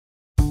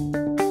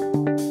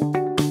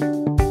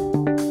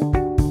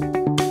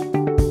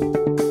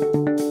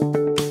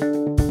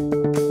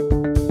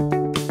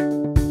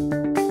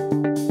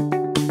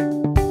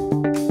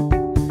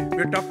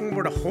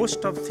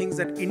of things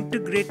that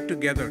integrate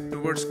together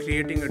towards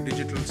creating a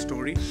digital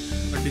story,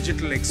 a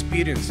digital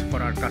experience for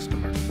our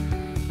customers.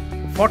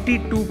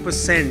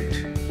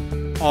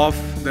 42%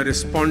 of the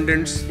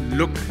respondents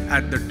look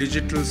at the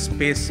digital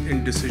space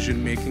in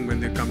decision making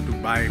when they come to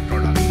buy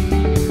products.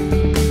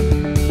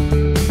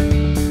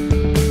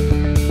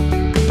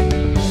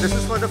 This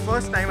is for the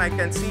first time I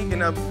can see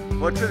in a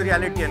virtual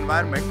reality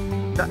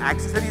environment the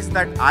accessories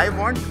that I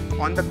want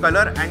on the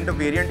color and the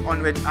variant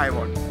on which I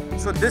want.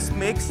 So this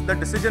makes the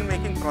decision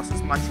making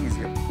process much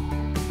easier.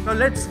 Now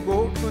let's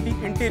go to the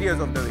interiors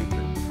of the vehicle.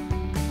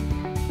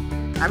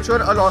 I'm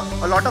sure a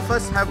lot of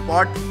us have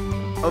bought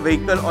a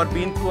vehicle or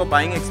been through a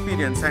buying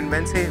experience, and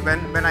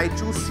when I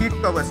choose seat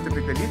covers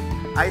typically,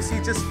 I see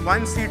just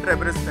one seat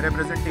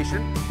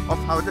representation of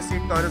how the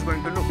seat cover is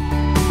going to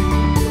look.